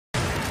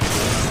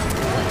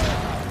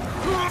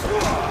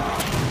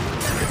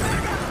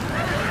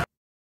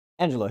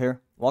Angelo here.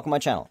 Welcome to my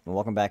channel, and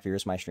welcome back to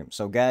Here's My Stream.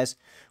 So, guys,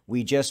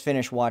 we just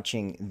finished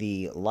watching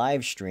the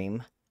live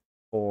stream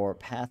for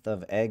Path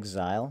of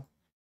Exile.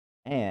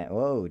 And,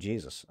 whoa,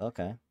 Jesus,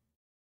 okay.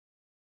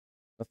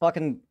 The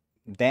fucking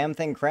damn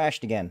thing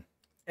crashed again.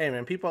 Hey,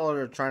 man, people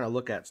are trying to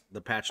look at the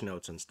patch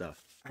notes and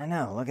stuff. I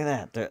know, look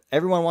at that.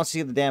 Everyone wants to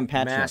see the damn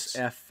patch Mass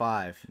notes.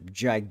 F5.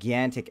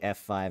 Gigantic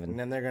F5. And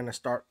then they're going to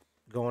start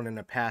going in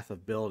the path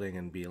of building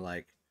and be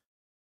like,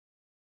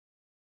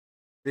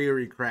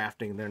 theory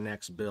crafting their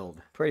next build.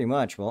 Pretty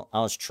much. Well, I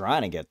was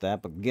trying to get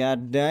that, but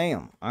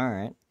goddamn. All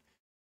right.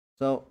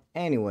 So,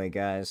 anyway,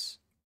 guys.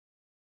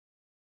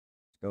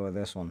 Let's go with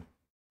this one.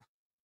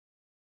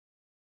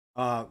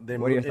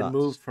 It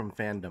moved from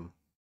fandom.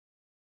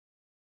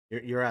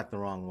 You're at the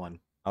wrong one.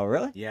 Oh,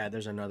 really? Yeah,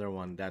 there's another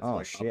one that's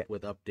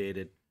with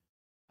updated.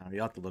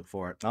 You have to look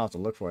for it. I'll have to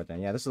look for it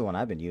then. Yeah, this is the one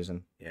I've been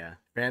using. Yeah,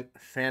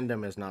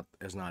 fandom is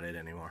not it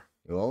anymore.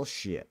 Well,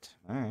 shit.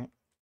 All right.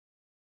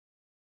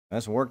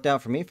 That's worked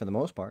out for me for the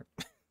most part.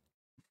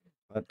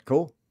 But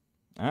cool.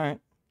 All right.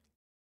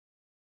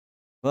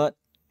 But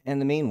in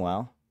the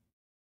meanwhile,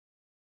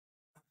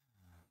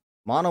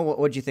 Mono,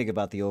 what'd you think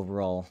about the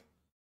overall?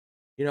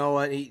 You know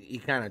what?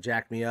 He kind of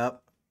jacked me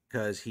up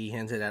because he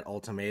hinted at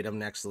ultimatum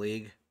next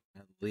league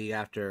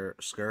after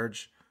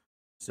Scourge.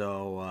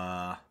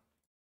 So,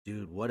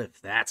 dude, what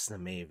if that's the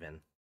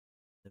Maven?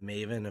 The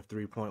Maven of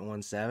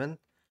 3.17?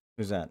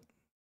 Who's that?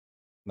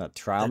 The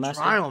Trial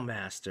Master? Trial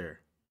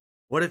Master.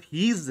 What if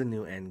he's the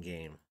new end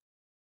game?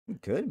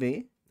 Could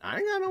be. I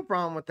ain't got no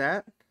problem with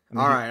that. I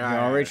mean, all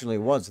right. Originally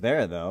was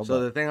there though. So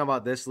the thing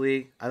about this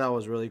league I thought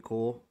was really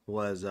cool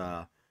was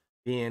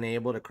being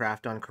able to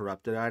craft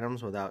uncorrupted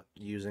items without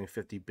using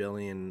 50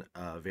 billion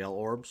Veil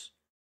Orbs.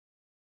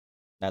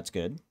 That's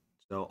good.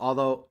 So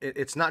although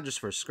it's not just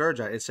for Scourge,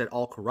 it said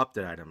all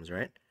corrupted items,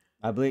 right?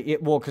 I believe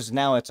it. Well, because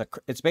now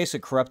it's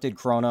basically corrupted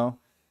Chrono,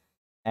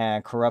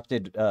 and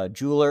corrupted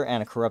Jeweler,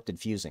 and a corrupted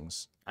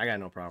Fusings. I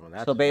got no problem with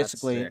that. So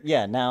basically,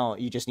 yeah, now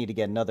you just need to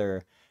get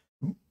another,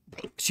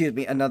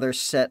 another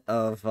set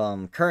of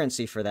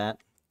currency for that.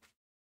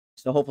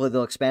 So hopefully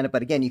they'll expand it.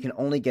 But again, you can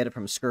only get it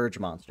from Scourge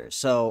monsters.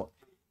 So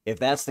if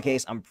that's the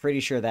case, I'm pretty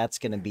sure that's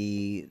going to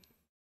be,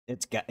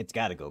 it's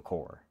got to go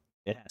core.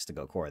 It has to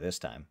go core this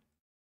time.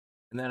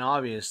 And then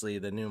obviously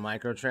the new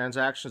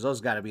microtransactions, those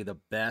got to be the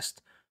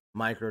best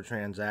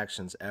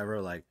microtransactions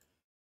ever. Like,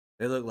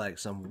 they look like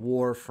some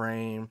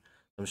Warframe,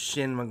 some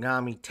Shin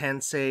Megami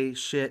Tensei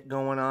shit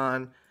going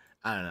on.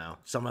 I don't know.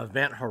 Some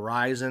Event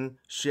Horizon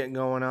shit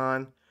going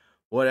on.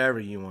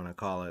 Whatever you want to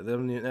call it.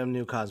 Them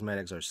new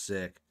cosmetics are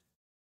sick.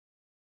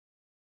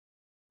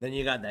 Then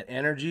you got that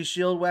energy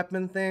shield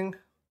weapon thing.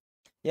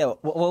 Yeah,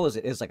 what was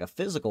it? It's like a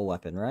physical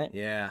weapon, right?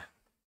 Yeah.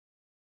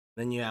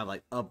 Then you have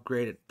like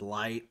upgraded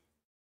Blight,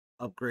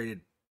 upgraded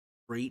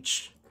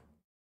Breach.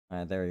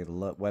 There, the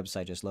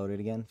website just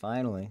loaded again.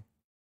 Finally.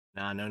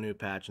 Nah, no new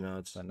patch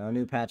notes. But no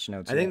new patch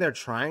notes. I think they're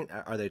trying.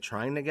 Are they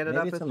trying to get it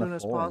up as soon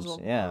as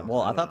possible? Yeah.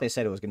 Well, I thought they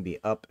said it was going to be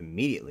up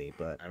immediately,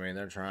 but I mean,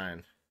 they're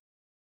trying.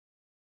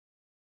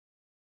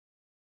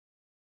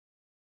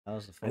 That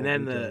was the and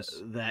then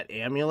that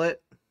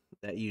amulet,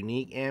 that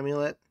unique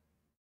amulet,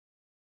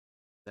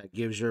 that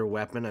gives your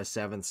weapon a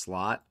 7th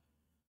slot,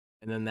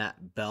 and then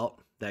that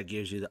belt that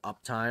gives you the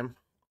uptime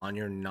on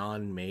your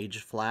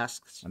non-mage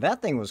flasks.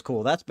 That thing was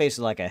cool. That's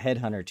basically like a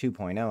Headhunter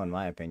 2.0 in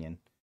my opinion.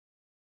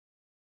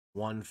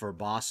 One for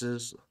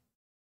bosses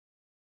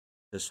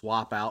to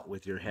swap out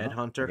with your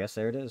Headhunter. I guess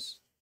there it is.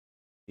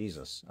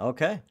 Jesus.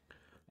 Okay.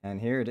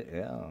 And here it is.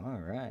 Yeah, all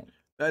right.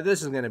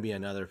 This is going to be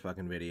another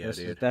fucking video, dude. This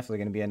is definitely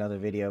going to be another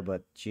video,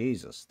 but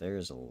Jesus,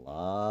 there's a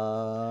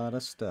lot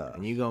of stuff.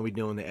 And you're going to be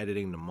doing the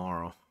editing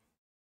tomorrow.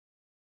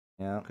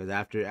 Yeah. Because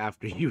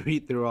after you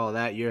read through all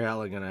that, you're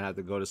hella going to have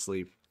to go to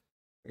sleep.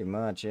 Pretty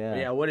much, yeah. But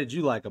yeah, what did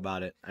you like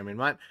about it? I mean,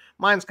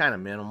 mine's kind of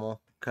minimal,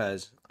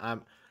 because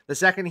the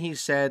second he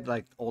said,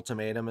 like,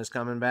 ultimatum is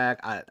coming back,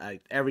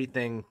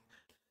 everything,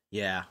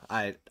 yeah,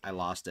 I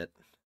lost it.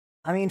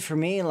 I mean, for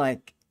me,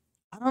 like,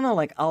 I don't know,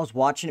 like, I was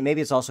watching it,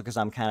 maybe it's also because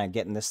I'm kind of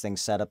getting this thing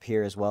set up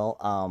here as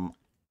well.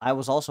 I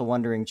was also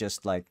wondering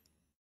just, like,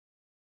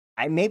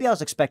 maybe I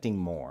was expecting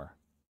more,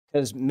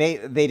 because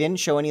they didn't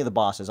show any of the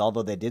bosses,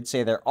 although they did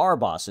say there are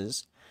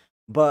bosses,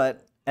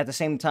 but at the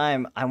same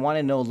time, I want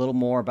to know a little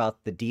more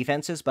about the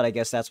defenses, but I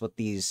guess that's what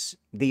these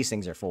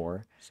things are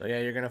for. So yeah,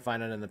 you're going to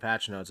find out in the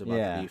patch notes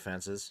about the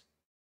defenses.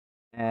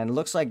 And it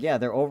looks like, yeah,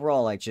 they're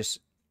overall, like, just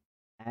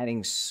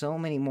adding so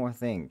many more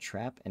things.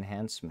 Trap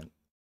enhancement.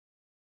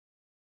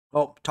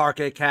 Oh,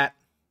 Tarke Cat.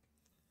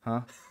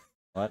 Huh?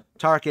 What?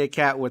 Tarke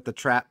Cat with the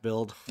trap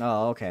build.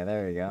 Oh, okay,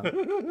 there you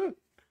go.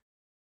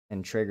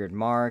 And triggered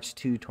marks,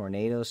 2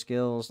 tornado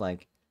skills,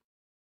 like,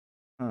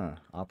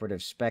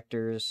 operative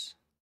specters.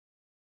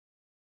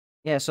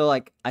 Yeah, so,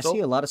 like, I see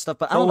a lot of stuff,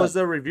 but I don't know. Was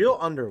the reveal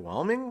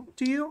underwhelming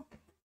to you?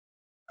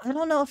 I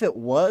don't know if it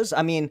was.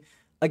 I mean,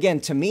 again,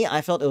 to me,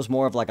 I felt it was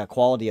more of, like, a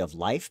quality of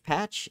life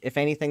patch, if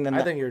anything, than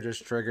I think you're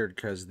just triggered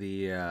because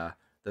the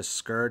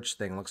Scourge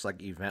thing looks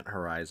like Event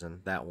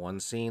Horizon. That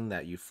one scene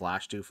that you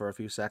flash to for a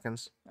few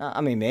seconds.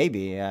 I mean,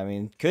 maybe. I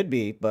mean, could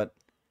be, but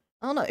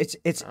I don't know. It's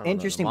I don't know. The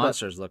interesting, but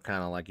monsters look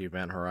kind of like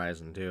Event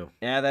Horizon too.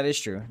 yeah, that is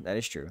true. That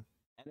is true.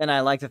 And then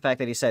I like the fact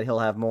that he said he'll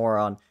have more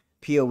on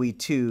PoE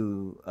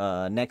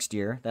 2 next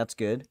year. That's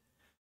good.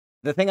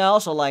 The thing I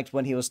also liked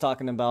when he was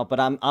talking about, but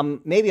I'm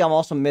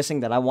also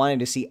missing that I wanted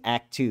to see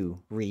Act 2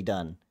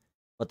 redone.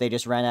 But they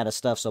just ran out of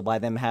stuff, so by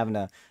them having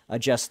to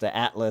adjust the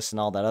atlas and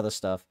all that other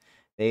stuff,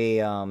 they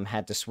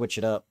had to switch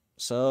it up.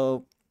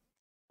 So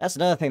that's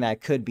another thing that I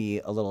could be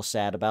a little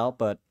sad about,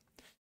 but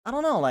I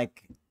don't know,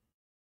 like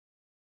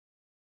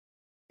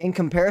in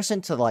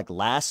comparison to like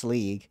last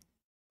league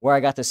where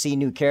I got to see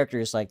new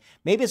characters, like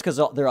maybe it's because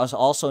there was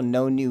also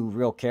no new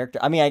real character.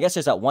 I mean, I guess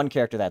there's that one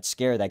character that's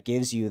scare that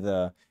gives you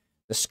the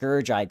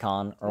Scourge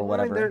icon or Well,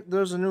 I mean, whatever.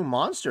 there's the new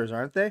monsters,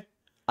 aren't they?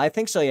 I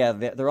think so. Yeah,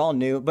 they're all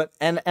new, but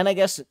and I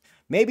guess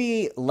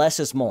maybe less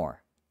is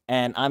more.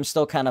 And I'm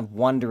still kind of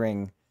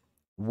wondering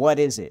what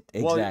is it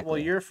exactly. Well,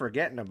 you're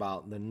forgetting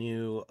about the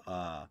new,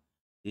 the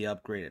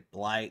upgraded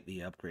Blight, the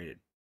upgraded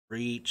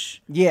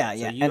Breach. Yeah, So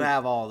yeah. you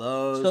have all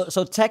those.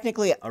 So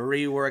technically, A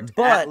reworked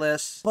but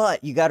Atlas.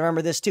 but you got to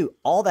remember this too.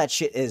 All that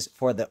shit is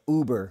for the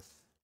uber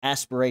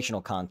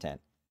aspirational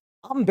content.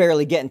 I'm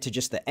barely getting to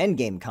just the end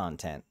game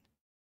content.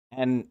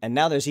 And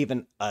now there's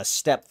even a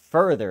step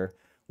further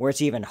where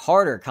it's even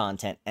harder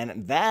content,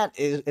 and that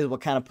is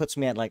what kind of puts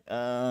me at like,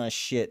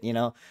 shit, you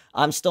know.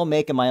 I'm still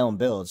making my own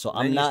build, so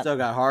I'm Then you not. still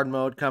got hard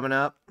mode coming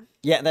up.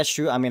 Yeah, that's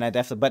true. I mean, I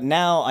definitely. But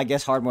now I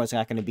guess hard mode's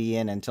not going to be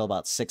in until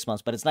about 6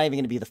 months. But it's not even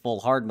going to be the full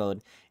hard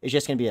mode. It's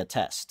just going to be a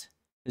test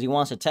because he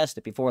wants to test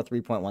it before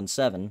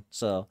 3.17.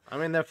 So I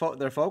mean, they're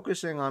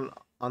focusing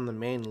on the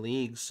main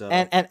league. So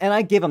and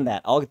I give him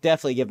that. I'll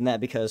definitely give him that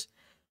because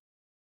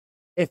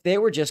if they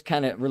were just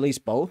kind of release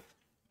both,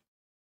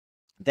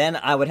 then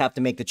I would have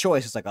to make the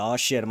choice. It's like, oh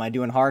shit, am I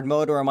doing hard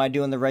mode or am I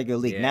doing the regular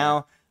league? Yeah.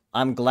 Now,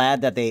 I'm glad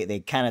that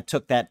they kind of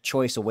took that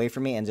choice away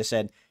from me and just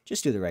said,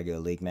 just do the regular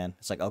league, man.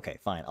 It's like, okay,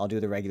 fine, I'll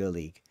do the regular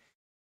league.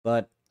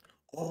 But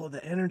oh,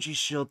 the energy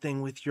shield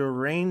thing with your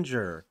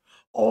ranger.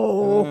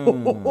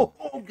 Oh,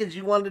 because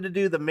you wanted to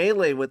do the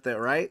melee with it,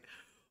 right?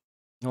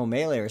 no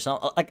melee or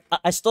something. Like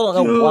I still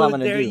don't know what I'm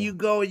gonna there do. you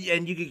go,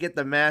 and you could get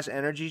the mass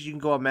energies. You can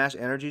go a mass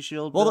energy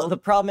shield. Well, build. the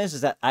problem is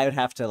that I would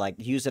have to like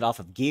use it off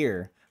of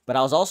gear. But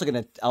I was also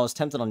I was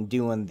tempted on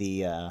doing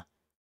the.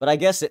 But I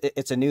guess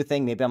it's a new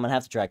thing. Maybe I'm gonna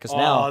have to try because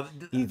now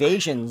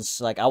evasion's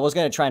like I was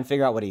gonna try and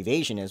figure out what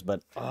evasion is,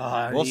 but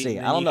we'll see.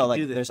 I don't know.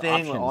 Like there's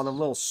options. All the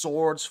little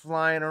swords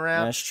flying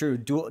around. That's true.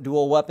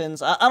 Dual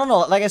weapons. I don't know.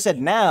 Like I said,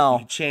 now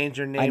you change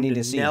your name I need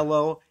to see.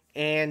 Nello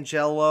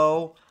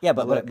Angelo. Yeah,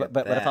 but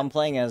if I'm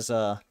playing as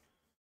a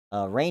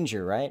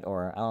ranger, right?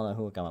 Or I don't know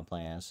who I'm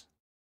playing as.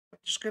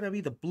 It's just gonna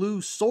be the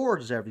blue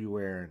swords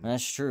everywhere.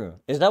 That's true.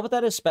 Is that what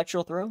that is?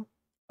 Spectral throw?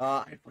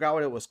 I forgot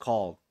what it was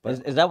called.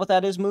 But is that what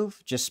that is?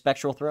 Move? Just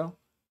spectral throw?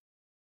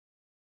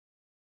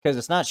 Because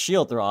it's not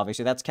shield throw,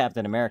 obviously. That's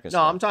Captain America's.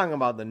 No, I'm talking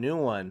about the new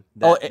one.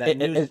 That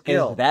new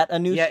skill. Is that a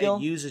new skill?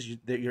 Yeah, it uses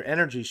your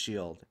energy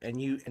shield,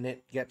 and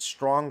it gets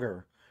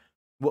stronger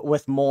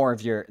with more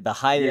of the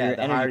higher your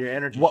energy. Higher your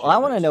energy. What I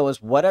want to know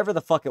is whatever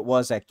the fuck it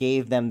was that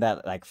gave them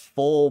that like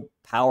full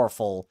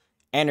powerful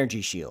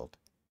energy shield.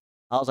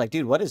 I was like,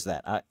 dude, what is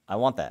that? I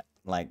want that.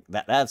 Like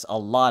that's a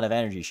lot of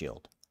energy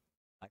shield.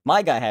 Like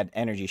my guy had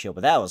energy shield,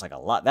 but that was like a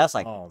lot. That's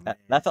like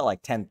that felt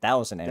like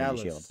 10,000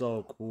 energy shield.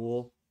 So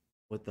cool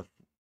with the.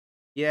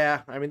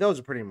 Yeah, I mean those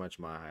are pretty much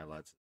my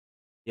highlights.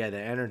 Yeah, the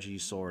energy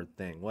sword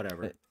thing,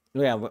 whatever.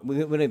 Yeah, we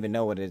don't even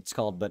know what it's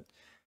called, but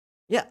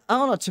yeah, I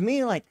don't know. To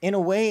me, like in a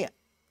way,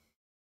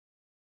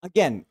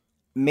 again,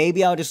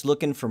 maybe I was just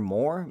looking for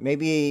more.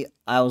 Maybe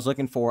I was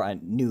looking for a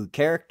new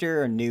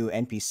character, a new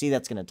NPC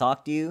that's gonna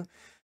talk to you,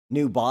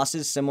 new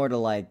bosses similar to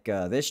like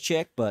this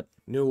chick, but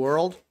new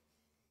world.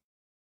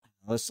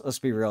 Let's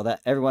be real. That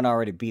everyone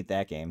already beat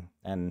that game,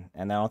 and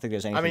I don't think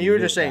there's anything. I mean, you were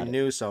just saying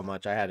new so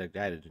much. I had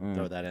to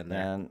throw that in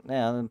there.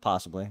 Yeah,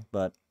 possibly.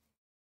 But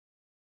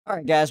all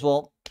right, guys.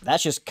 Well,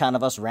 that's just kind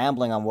of us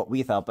rambling on what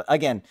we thought. But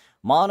again,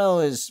 mono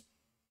is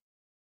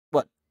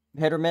what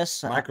hit or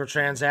miss.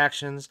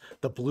 Microtransactions,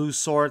 the blue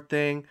sword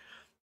thing,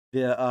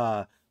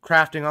 the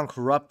crafting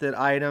uncorrupted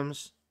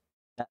items.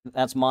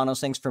 That's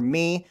mono's things for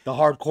me. The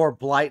hardcore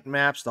blight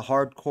maps, the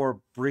hardcore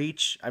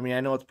breach. I mean,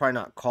 I know it's probably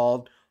not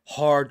called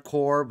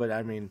hardcore, but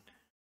I mean,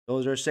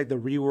 those are sick. The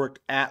reworked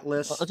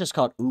Atlas. Let's just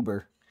call it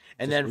Uber.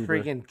 And then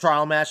freaking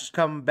Trial Masters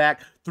coming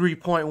back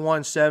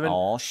 3.17.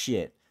 Oh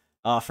shit.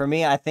 For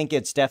me, I think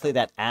it's definitely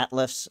that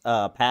Atlas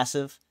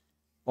passive,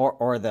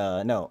 or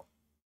the no.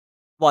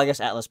 Well, I guess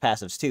Atlas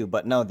passives too,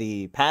 but no,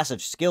 the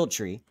passive skill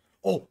tree.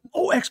 Oh,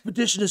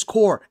 Expeditionist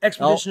Core.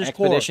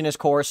 Expeditionist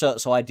Core.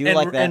 So I do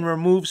like that. And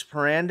removes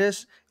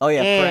Perandus. Oh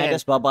yeah,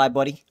 Perandus. Bye bye,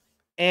 buddy.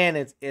 And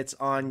it's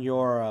on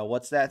your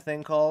what's that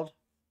thing called?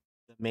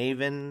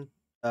 Maven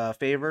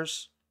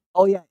favors.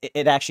 Oh yeah,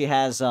 it actually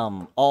has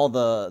all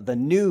the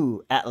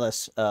new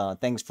Atlas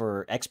things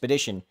for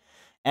Expedition,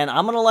 and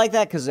I'm gonna like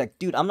that because like,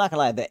 dude, I'm not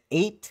gonna lie, the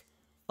 8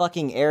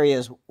 fucking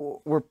areas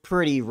were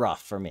pretty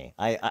rough for me.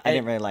 I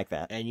didn't really like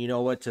that. And you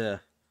know what to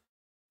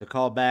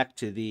call back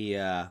to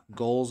the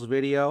goals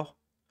video.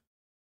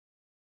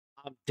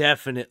 I'm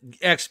definite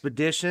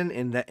expedition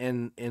in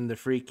the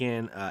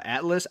freaking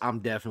Atlas. I'm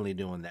definitely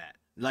doing that.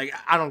 Like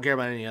I don't care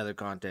about any other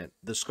content.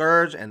 The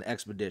Scourge and the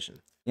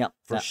expedition. Yep,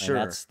 For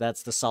sure.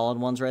 That's the solid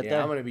ones right Yeah,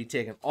 there. I'm gonna be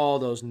taking all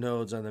those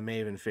nodes on the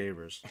Maven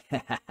favors.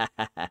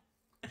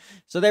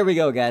 So there we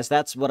go, guys.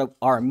 That's what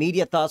our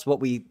immediate thoughts. What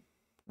we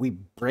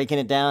breaking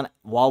it down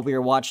while we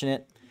were watching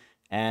it,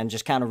 and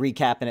just kind of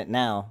recapping it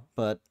now.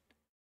 But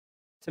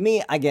to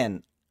me,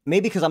 again,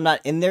 maybe because I'm not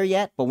in there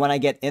yet, but when I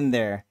get in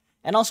there,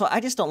 and also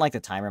I just don't like the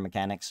timer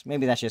mechanics.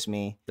 Maybe that's just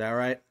me. Is that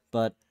right?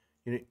 But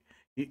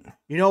you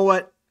know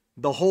what?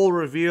 The whole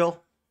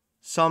reveal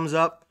sums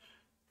up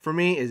for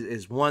me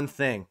is one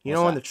thing. You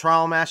know when the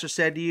trial master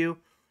said to you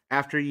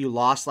after you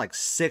lost like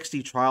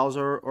 60 trials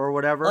or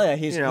whatever? Oh yeah,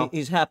 he's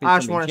happy. I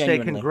just want to say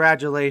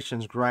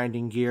congratulations,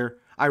 Grinding Gear.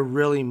 I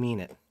really mean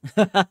it.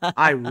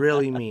 I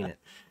really mean it.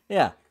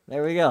 Yeah,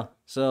 there we go.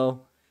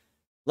 So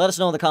let us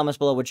know in the comments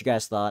below what you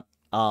guys thought.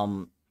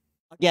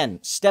 Again,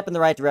 step in the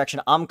right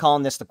direction. I'm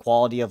calling this the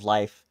quality of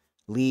life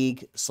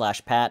league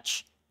 /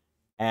 patch.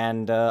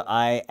 And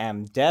I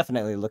am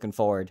definitely looking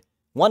forward,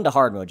 one, to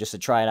hard mode, just to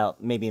try it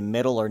out maybe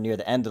middle or near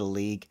the end of the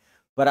league.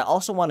 But I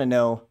also want to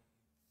know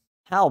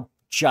how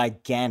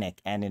gigantic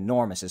and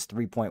enormous is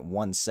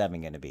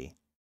 3.17 going to be.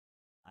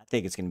 I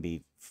think it's going to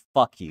be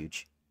fuck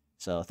huge.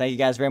 So thank you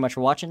guys very much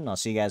for watching, and I'll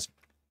see you guys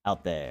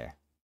out there.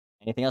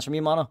 Anything else from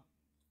you, Mono?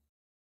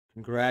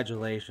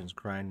 Congratulations,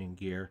 Grinding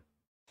Gear.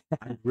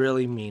 I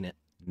really mean it.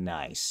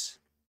 Nice.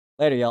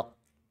 Later, y'all.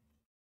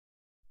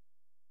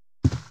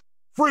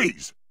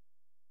 Freeze!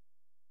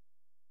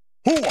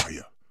 Who are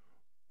you?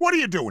 What are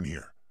you doing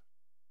here?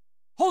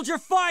 Hold your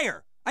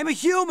fire! I'm a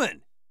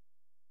human!